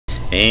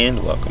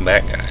And welcome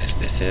back, guys.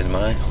 This is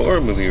my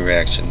horror movie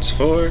reactions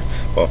for,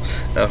 well,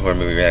 not horror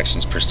movie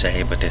reactions per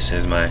se, but this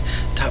is my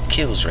top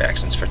kills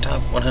reactions for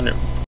top 100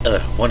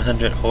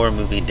 horror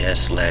movie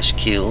deaths /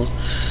 kills,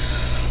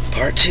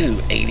 part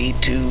 2, 80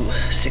 to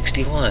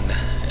 61.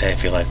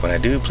 If you like what I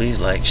do, please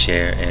like,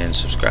 share, and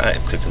subscribe.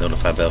 Click the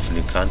notify bell for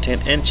new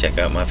content, and check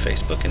out my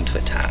Facebook and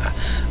Twitter.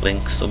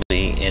 Links will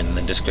be in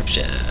the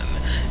description.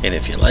 And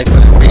if you like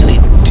what I really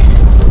do,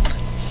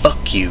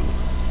 fuck you.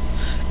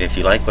 If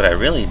you like what I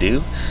really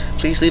do,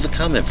 please leave a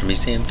comment for me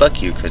saying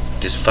fuck you, because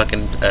this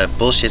fucking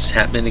bullshit's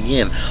happening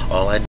again.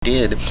 All I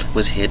did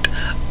was hit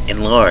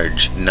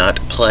enlarge, not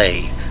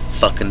play.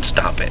 Fucking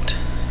stop it.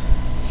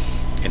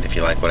 And if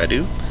you like what I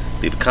do,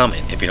 leave a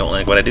comment. If you don't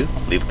like what I do,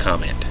 leave a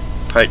comment.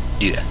 Part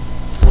 2.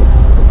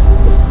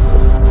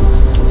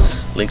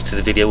 Links to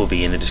the video will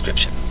be in the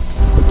description.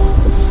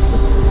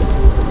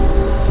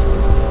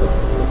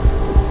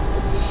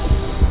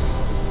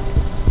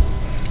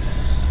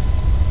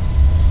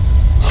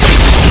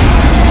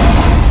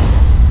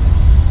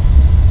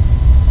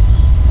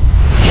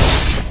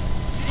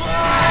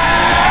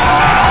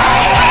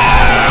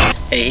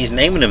 Hey, he's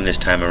naming him this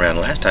time around.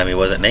 Last time he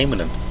wasn't naming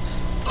him.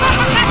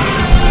 Nice.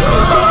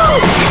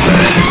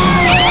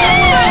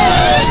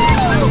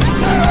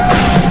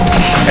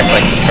 That's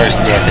like the first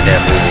death in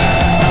that movie.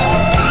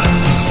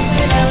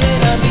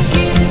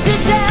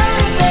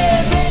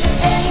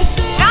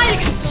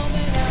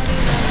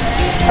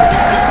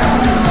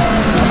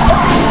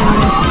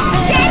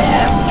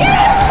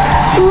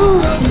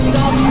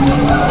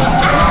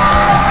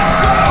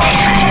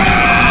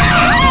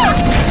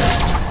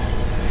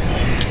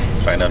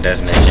 Final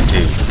Destination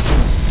 2.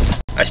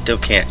 I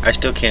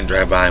still can't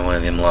drive by one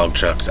of them log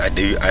trucks. I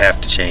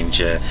have to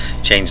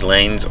change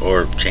lanes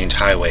or change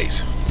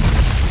highways.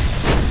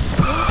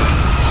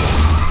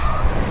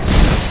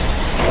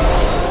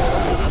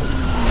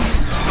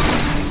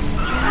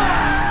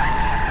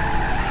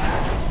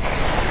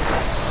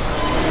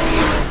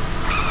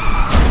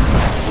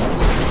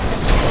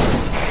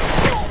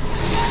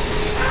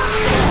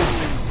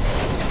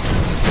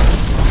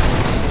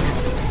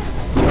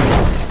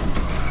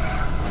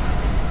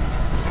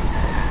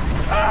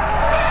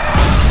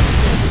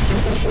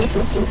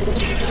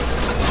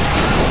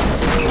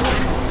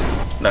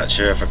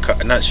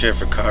 Not sure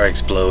if a car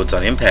explodes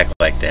on impact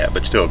like that,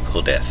 but still a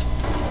cool death.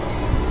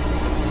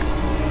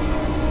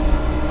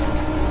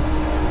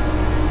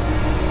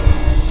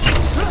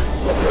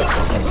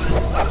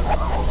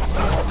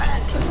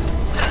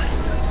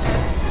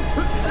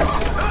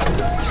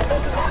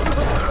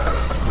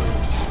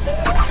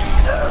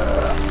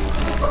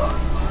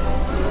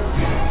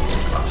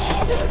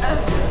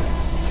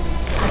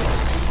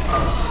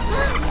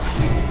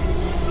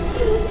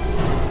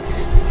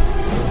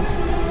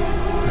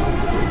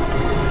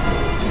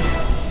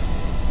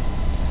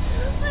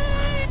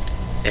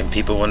 And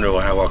people wonder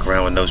why I walk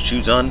around with no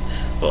shoes on.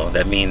 Well,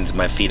 that means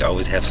my feet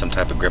always have some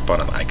type of grip on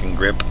them. I can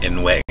grip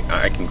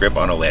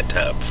on a wet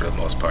tub for the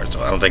most part,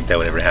 so I don't think that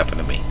would ever happen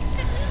to me.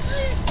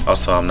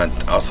 Also, I'm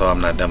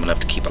not dumb enough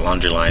to keep a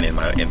laundry line in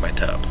my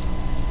tub.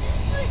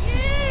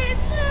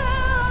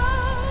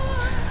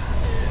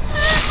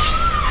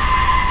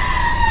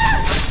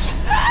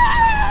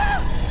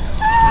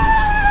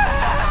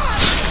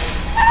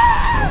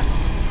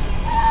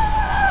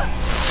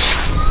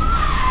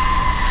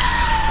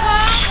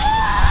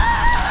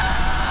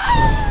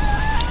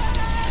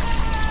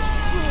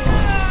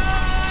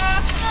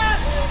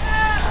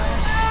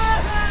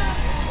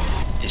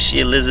 Is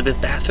she Elizabeth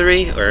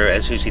Bathory, or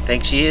as who she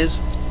thinks she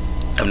is?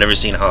 I've never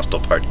seen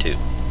Hostel Part 2.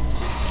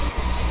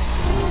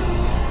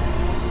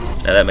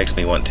 Now that makes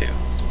me want to.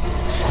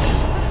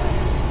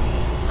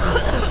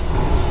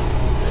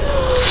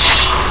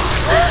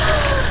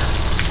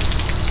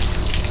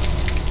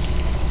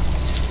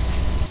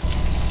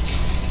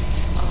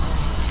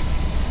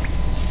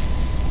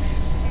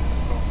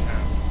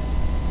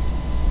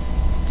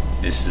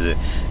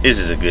 This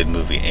is a good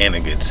movie and a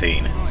good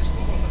scene.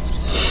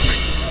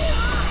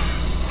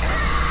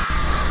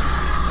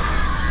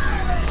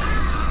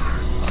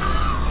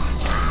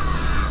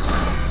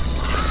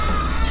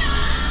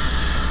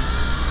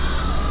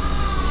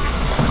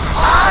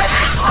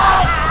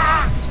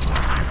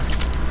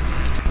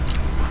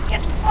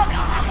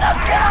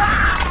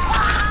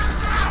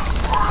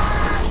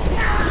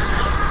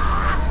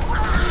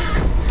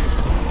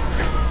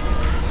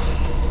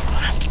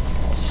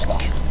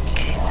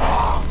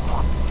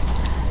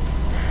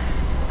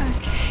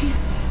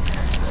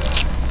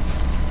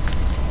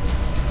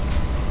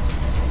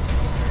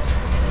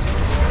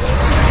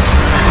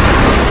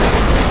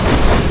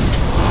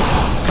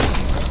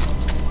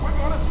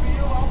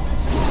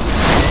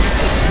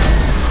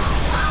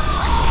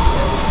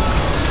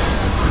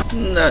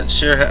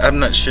 I'm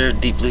not sure if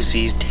Deep Blue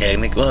Sea is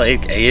technically, well,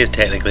 it is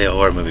technically a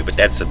horror movie, but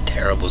that's some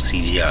terrible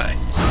CGI.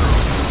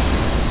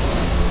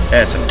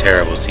 That's some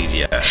terrible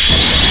CGI.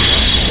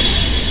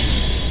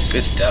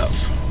 Good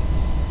stuff.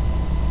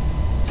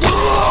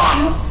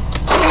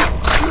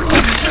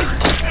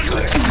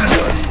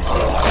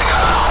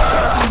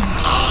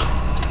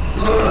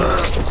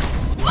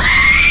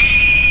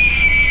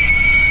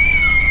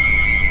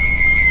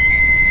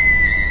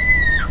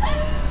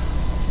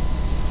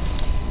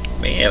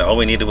 all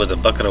we needed was a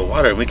bucket of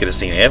water and we could have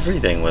seen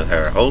everything with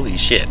her. Holy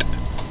shit.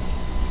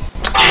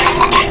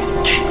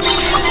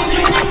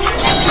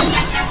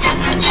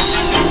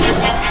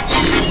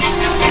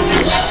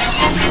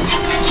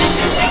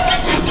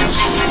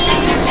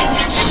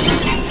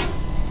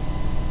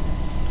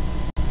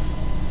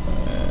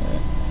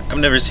 I've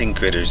never seen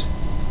Critters.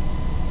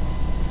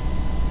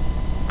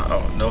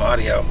 Oh, no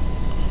audio.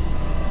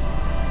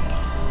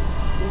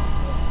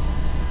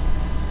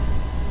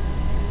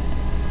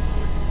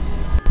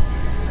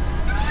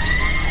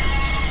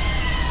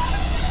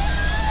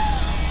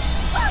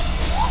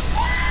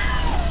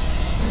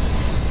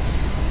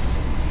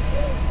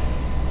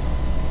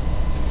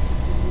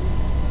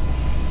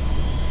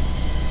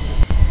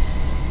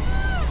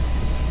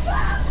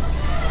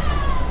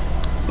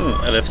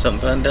 I left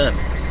something undone.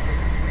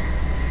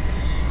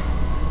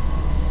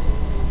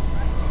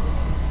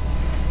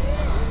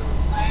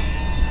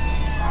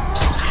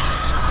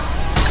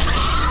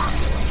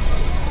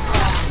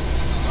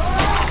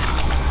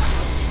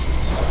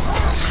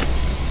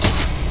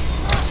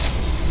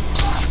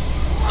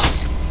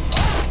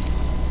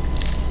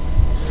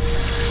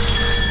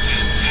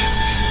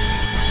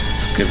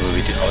 It's a good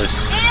movie too. Oh,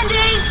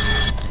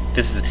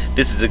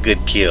 this is a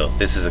good kill.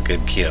 This is a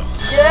good kill.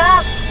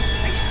 Yeah. Are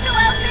you still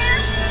out there?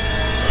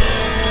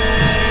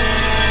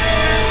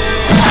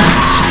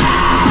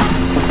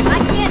 I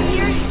can't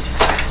hear you.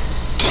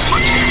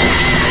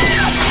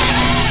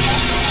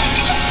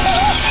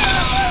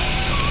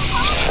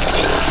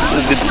 This is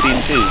a good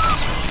scene too.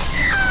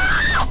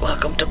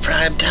 Welcome to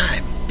prime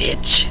time,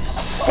 bitch.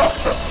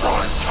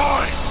 Prime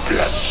time,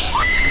 bitch.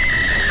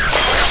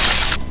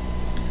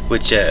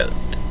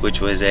 Which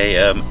was a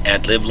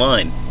ad-lib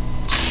line.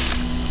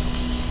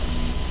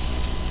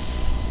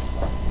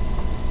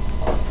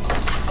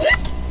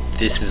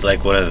 This is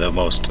like one of the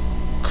most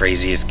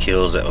craziest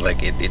kills that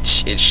like it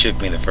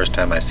shook me the first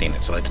time I seen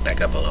it. So let's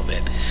back up a little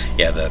bit.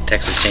 Yeah, the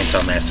Texas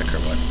Chainsaw Massacre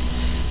one.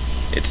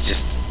 It's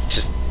just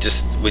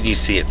when you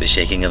see it, the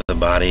shaking of the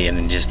body and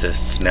then just the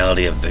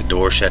finality of the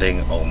door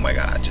shutting. Oh my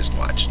God! Just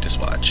watch.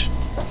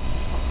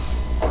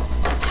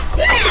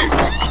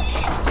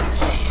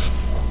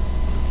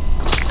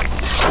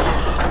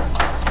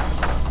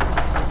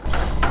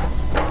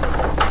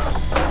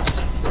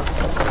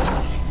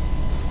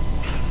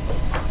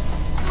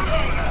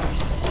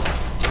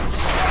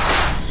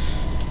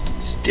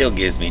 Still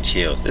gives me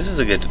chills. This is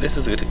a good.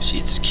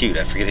 She's cute.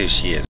 I forget who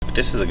she is, but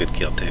this is a good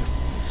kill too.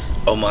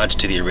 Homage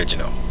to the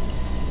original.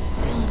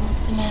 Dylan,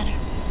 what's the matter?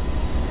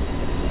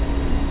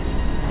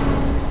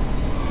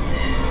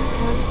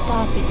 Dylan,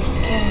 stop it. You're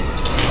scaring me.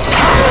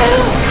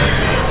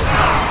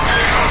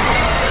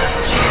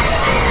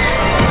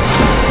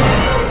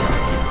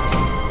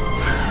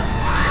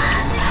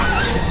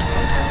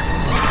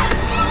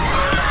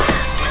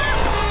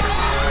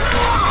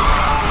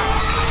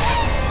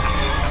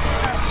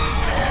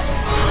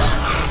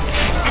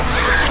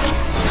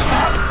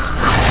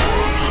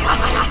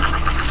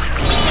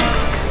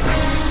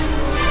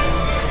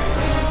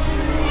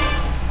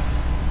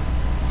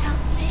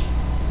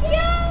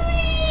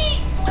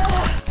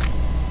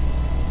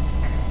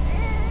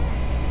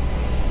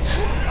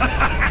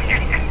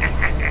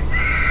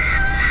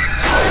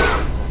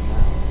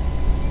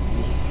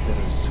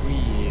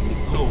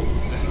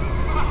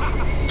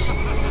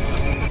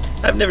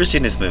 I've never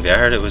seen this movie. I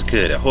heard it was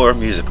good. A horror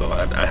musical.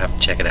 I have to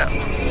check it out.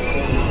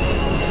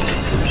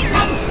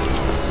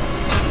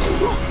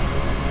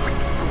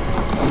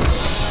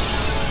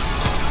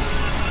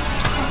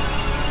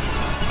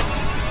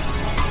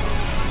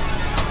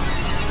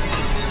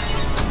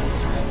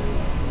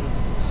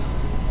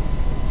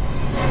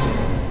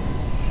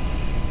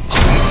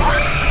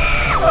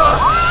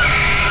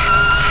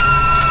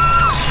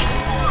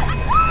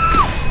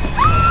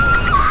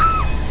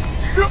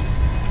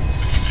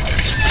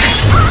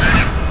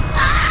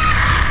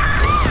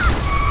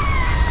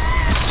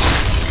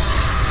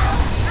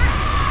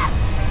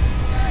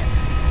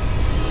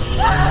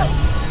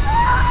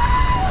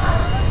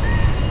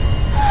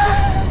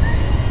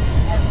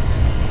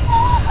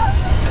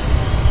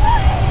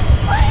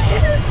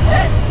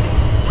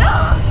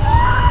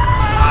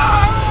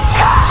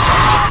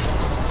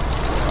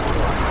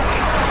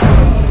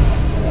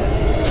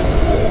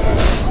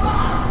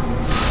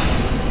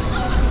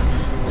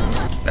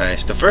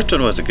 Nice. The first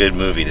one was a good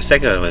movie. The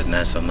second one was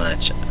not so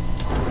much.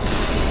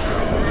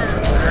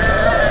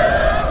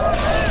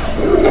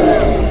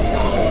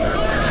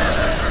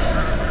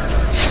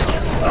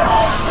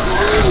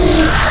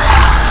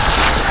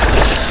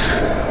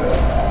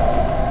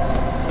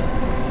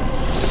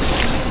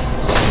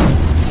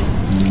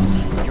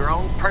 Your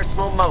own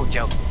personal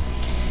mojo.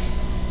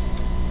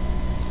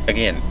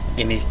 Again,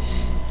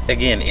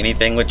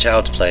 anything with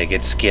Child's Play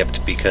gets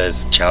skipped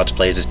because Child's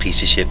Play is this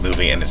piece of shit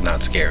movie and it's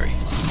not scary.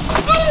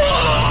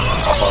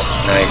 Oh,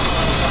 nice.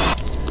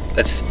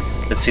 Let's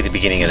see the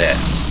beginning of that.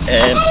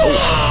 And oh,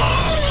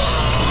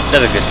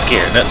 another good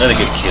scare, another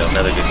good kill,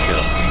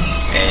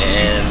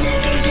 And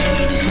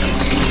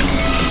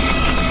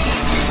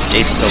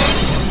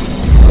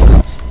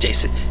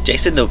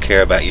Jason don't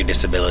care about your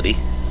disability.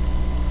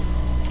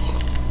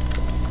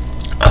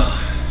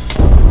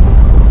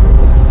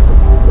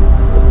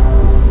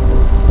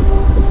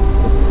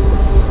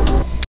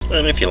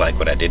 if you like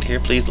what I did here,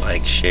 please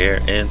like,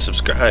 share, and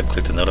subscribe.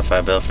 Click the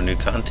notify bell for new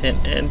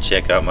content, and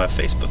check out my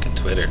Facebook and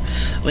Twitter.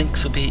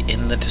 Links will be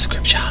in the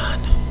description.